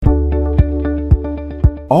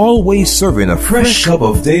always serving a fresh cup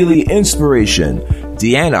of daily inspiration,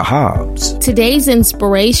 Deanna Hobbs. Today's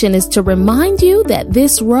inspiration is to remind you that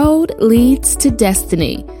this road leads to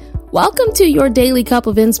destiny. Welcome to your Daily Cup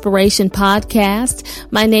of Inspiration podcast.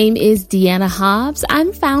 My name is Deanna Hobbs.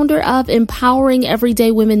 I'm founder of Empowering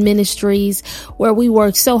Everyday Women Ministries, where we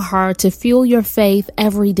work so hard to fuel your faith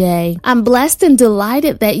every day. I'm blessed and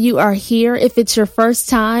delighted that you are here. If it's your first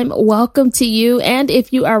time, welcome to you. And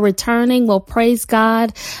if you are returning, well, praise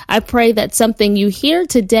God. I pray that something you hear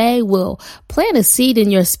today will plant a seed in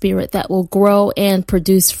your spirit that will grow and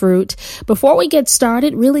produce fruit. Before we get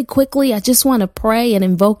started, really quickly, I just want to pray and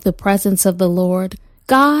invoke the presence of the Lord.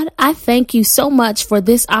 God, I thank you so much for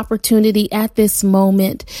this opportunity at this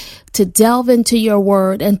moment to delve into your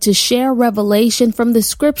word and to share revelation from the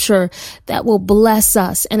scripture that will bless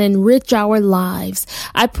us and enrich our lives.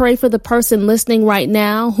 I pray for the person listening right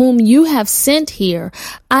now whom you have sent here.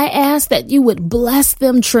 I ask that you would bless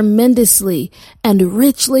them tremendously and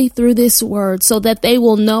richly through this word so that they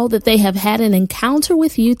will know that they have had an encounter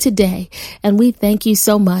with you today. And we thank you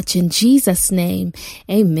so much in Jesus' name.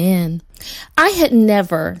 Amen. I had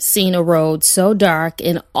never seen a road so dark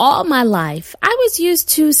in all my life. I was used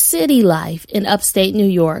to city life in upstate New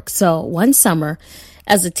York. So one summer,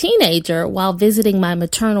 as a teenager, while visiting my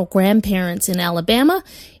maternal grandparents in Alabama,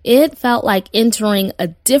 it felt like entering a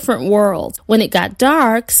different world. When it got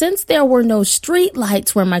dark, since there were no street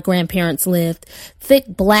lights where my grandparents lived, thick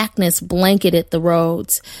blackness blanketed the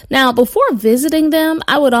roads. Now, before visiting them,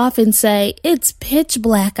 I would often say, "It's pitch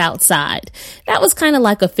black outside." That was kind of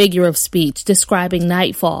like a figure of speech describing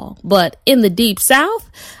nightfall. But in the Deep South,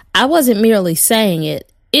 I wasn't merely saying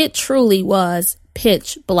it. It truly was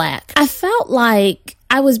pitch black. I felt like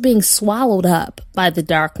I was being swallowed up by the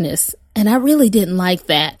darkness, and I really didn't like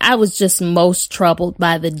that. I was just most troubled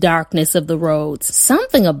by the darkness of the roads.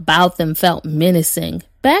 Something about them felt menacing.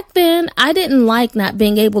 Back then, I didn't like not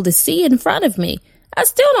being able to see in front of me. I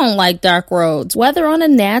still don't like dark roads, whether on a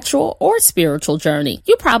natural or spiritual journey.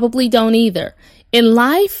 You probably don't either. In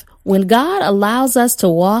life, when God allows us to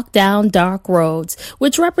walk down dark roads,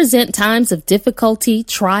 which represent times of difficulty,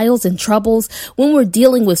 trials, and troubles, when we're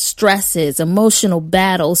dealing with stresses, emotional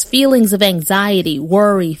battles, feelings of anxiety,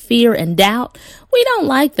 worry, fear, and doubt, we don't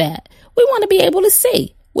like that. We want to be able to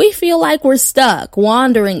see. We feel like we're stuck,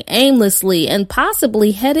 wandering aimlessly, and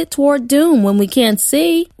possibly headed toward doom when we can't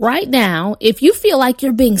see. Right now, if you feel like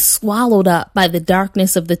you're being swallowed up by the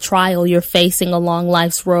darkness of the trial you're facing along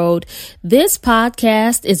life's road, this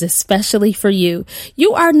podcast is especially for you.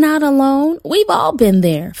 You are not alone. We've all been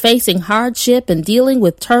there, facing hardship and dealing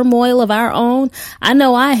with turmoil of our own. I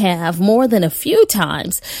know I have more than a few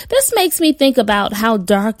times. This makes me think about how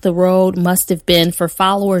dark the road must have been for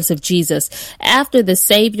followers of Jesus after the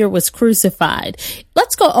Savior was crucified.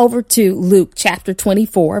 Let's go over to Luke chapter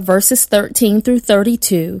 24, verses 13 through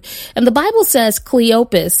 32. And the Bible says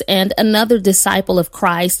Cleopas and another disciple of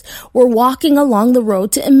Christ were walking along the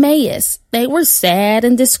road to Emmaus. They were sad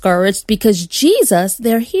and discouraged because Jesus,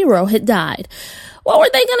 their hero, had died. What were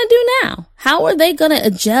they going to do now? How are they going to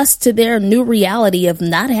adjust to their new reality of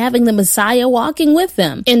not having the Messiah walking with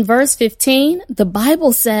them? In verse 15, the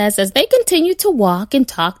Bible says, as they continued to walk and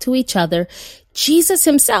talk to each other, Jesus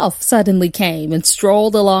himself suddenly came and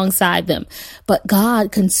strolled alongside them. But God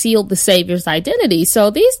concealed the Savior's identity, so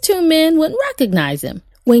these two men wouldn't recognize him.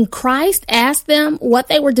 When Christ asked them what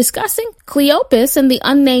they were discussing, Cleopas and the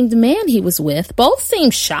unnamed man he was with both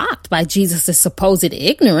seemed shocked by Jesus' supposed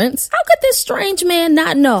ignorance. How could this strange man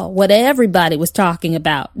not know what everybody was talking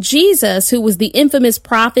about? Jesus, who was the infamous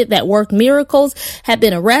prophet that worked miracles, had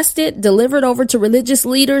been arrested, delivered over to religious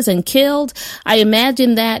leaders, and killed. I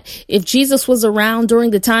imagine that if Jesus was around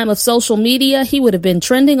during the time of social media, he would have been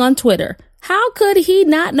trending on Twitter. How could he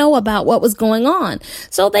not know about what was going on?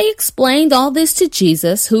 So they explained all this to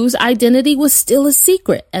Jesus, whose identity was still a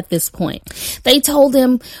secret at this point. They told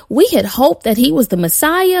him, "We had hoped that he was the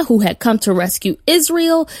Messiah who had come to rescue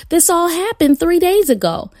Israel. This all happened 3 days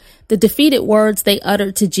ago." The defeated words they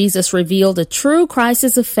uttered to Jesus revealed a true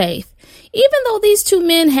crisis of faith. Even though these two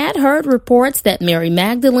men had heard reports that Mary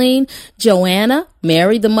Magdalene, Joanna,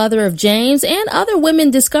 Mary, the mother of James, and other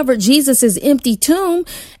women discovered Jesus' empty tomb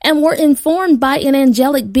and were informed by an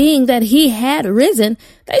angelic being that he had risen,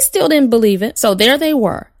 They still didn't believe it. So there they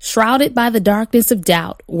were, shrouded by the darkness of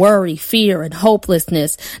doubt, worry, fear, and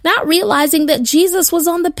hopelessness, not realizing that Jesus was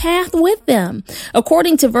on the path with them.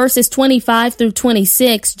 According to verses 25 through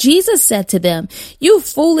 26, Jesus said to them, "You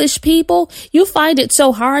foolish people, you find it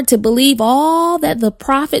so hard to believe all that the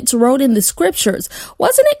prophets wrote in the scriptures.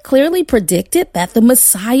 Wasn't it clearly predicted that the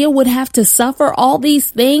Messiah would have to suffer all these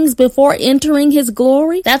things before entering his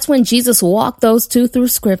glory?" That's when Jesus walked those two through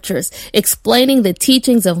scriptures, explaining the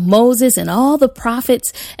teachings of Moses and all the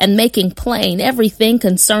prophets and making plain everything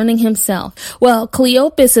concerning himself. Well,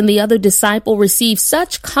 Cleopas and the other disciple received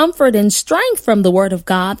such comfort and strength from the word of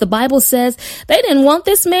God. The Bible says they didn't want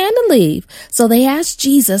this man to leave. So they asked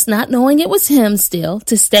Jesus, not knowing it was him still,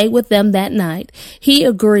 to stay with them that night. He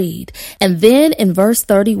agreed. And then in verse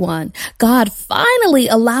 31, God finally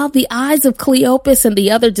allowed the eyes of Cleopas and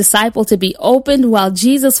the other disciple to be opened while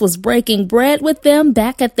Jesus was breaking bread with them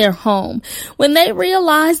back at their home. When they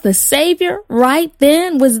realized the Savior right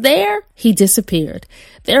then was there, he disappeared.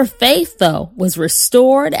 Their faith, though, was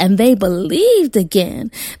restored and they believed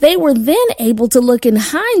again. They were then able to look in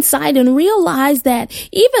hindsight and realize that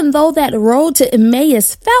even though that road to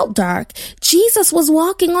Emmaus felt dark, Jesus was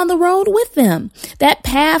walking on the road with them. That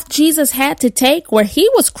path Jesus had to take where he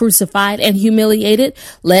was crucified and humiliated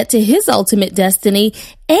led to his ultimate destiny,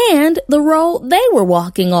 and the road they were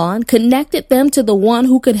walking on connected them to the one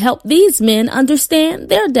who could help these men understand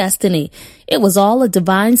their destiny. It was all a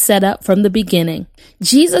divine setup from the beginning.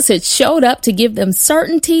 Jesus had showed up to give them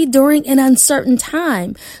certainty during an uncertain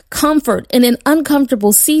time, comfort in an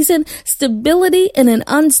uncomfortable season, stability in an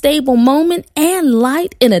unstable moment, and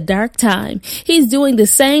light in a dark time. He's doing the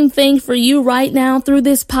same thing for you right now through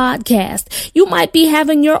this podcast. You might be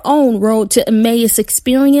having your own road to Emmaus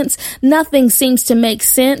experience. Nothing seems to make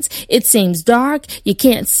sense. It seems dark. You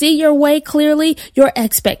can't see your way clearly. Your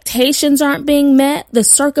expectations aren't being met. The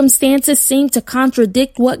circumstances seem to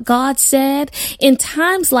contradict what God said. In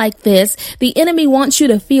times like this, the enemy wants you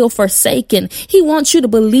to feel forsaken. He wants you to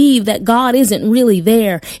believe that God isn't really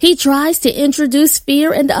there. He tries to introduce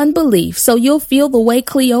fear and unbelief, so you'll feel the way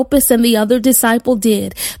Cleopas and the other disciple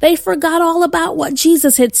did. They forgot all about what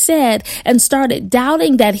Jesus had said and started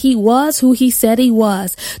doubting that he was who he said he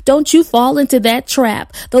was. Don't you fall into that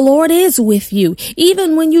trap. The Lord is with you.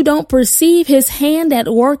 Even when you don't perceive his hand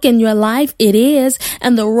at work in your life, it is.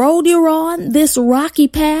 And the road you're on, this rocky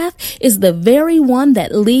path, is the very one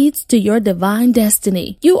that leads to your divine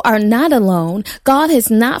destiny. You are not alone. God has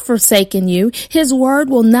not forsaken you. His word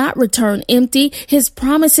will not return empty. His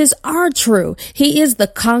promises are true. He is the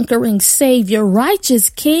conquering Savior, righteous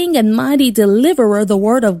King, and mighty deliverer the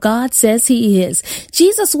word of God says he is.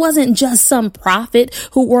 Jesus wasn't just some prophet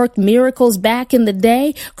who worked miracles back in the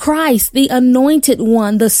day. Christ, the anointed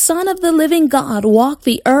one, the Son of the living God, walked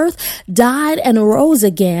the earth, died, and rose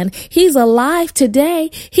again. He's alive today.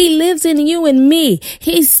 He lives in you and me.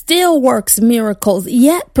 He still works miracles,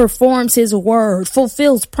 yet performs his word,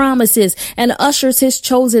 fulfills promises, and ushers his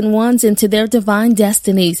chosen ones into their divine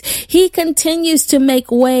destinies. He continues to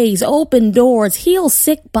make ways, open doors, heal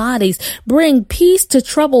sick bodies, bring peace to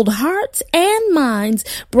troubled hearts and minds,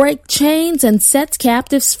 break chains, and sets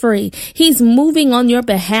captives free. He's moving on your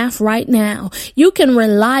behalf right now. You can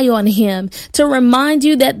rely on him to remind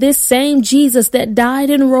you that this same Jesus that died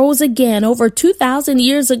and rose again over 2,000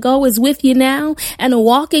 years ago is with you now and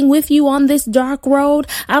walking with you on this dark road.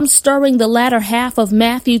 I'm stirring the latter half of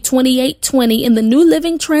Matthew 28:20 in the New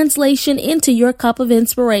Living Translation into your cup of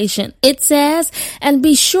inspiration. It says, "And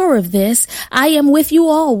be sure of this, I am with you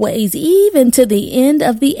always, even to the end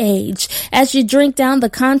of the age." As you drink down the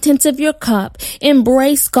contents of your cup,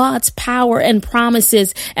 embrace God's power and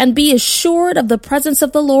promises and be assured of the presence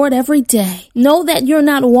of the Lord every day. Know that you're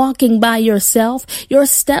not walking by yourself. Your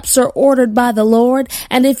steps are ordered by the Lord,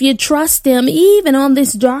 and if you trust him, even on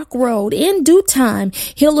this dark road, in due time,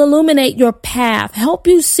 he'll illuminate your path, help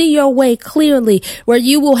you see your way clearly, where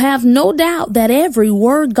you will have no doubt that every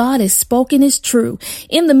word God has spoken is true.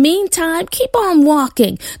 In the meantime, keep on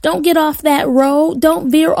walking. Don't get off that road. Don't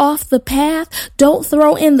veer off the path. Don't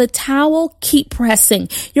throw in the towel. Keep pressing.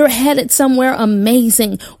 You're headed somewhere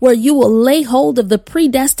amazing, where you will lay hold of the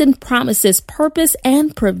predestined promises, purpose,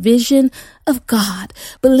 and provision of God.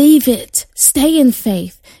 Believe it. Stay in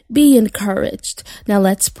faith. Be encouraged. Now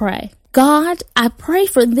let's pray. God, I pray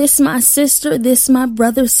for this my sister, this my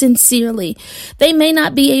brother sincerely. They may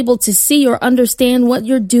not be able to see or understand what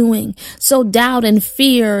you're doing, so doubt and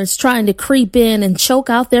fear is trying to creep in and choke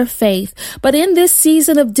out their faith. But in this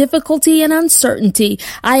season of difficulty and uncertainty,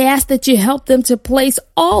 I ask that you help them to place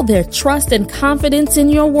all their trust and confidence in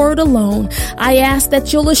your word alone. I ask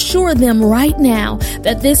that you'll assure them right now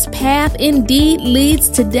that this path indeed leads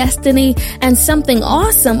to destiny and something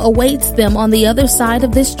awesome awaits them on the other side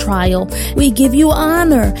of this trial. We give you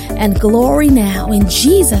honor and glory now. In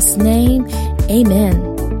Jesus' name, amen.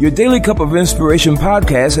 Your Daily Cup of Inspiration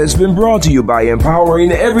podcast has been brought to you by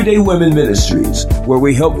Empowering Everyday Women Ministries, where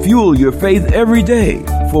we help fuel your faith every day.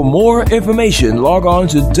 For more information, log on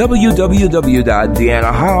to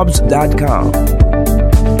www.deannahobbs.com.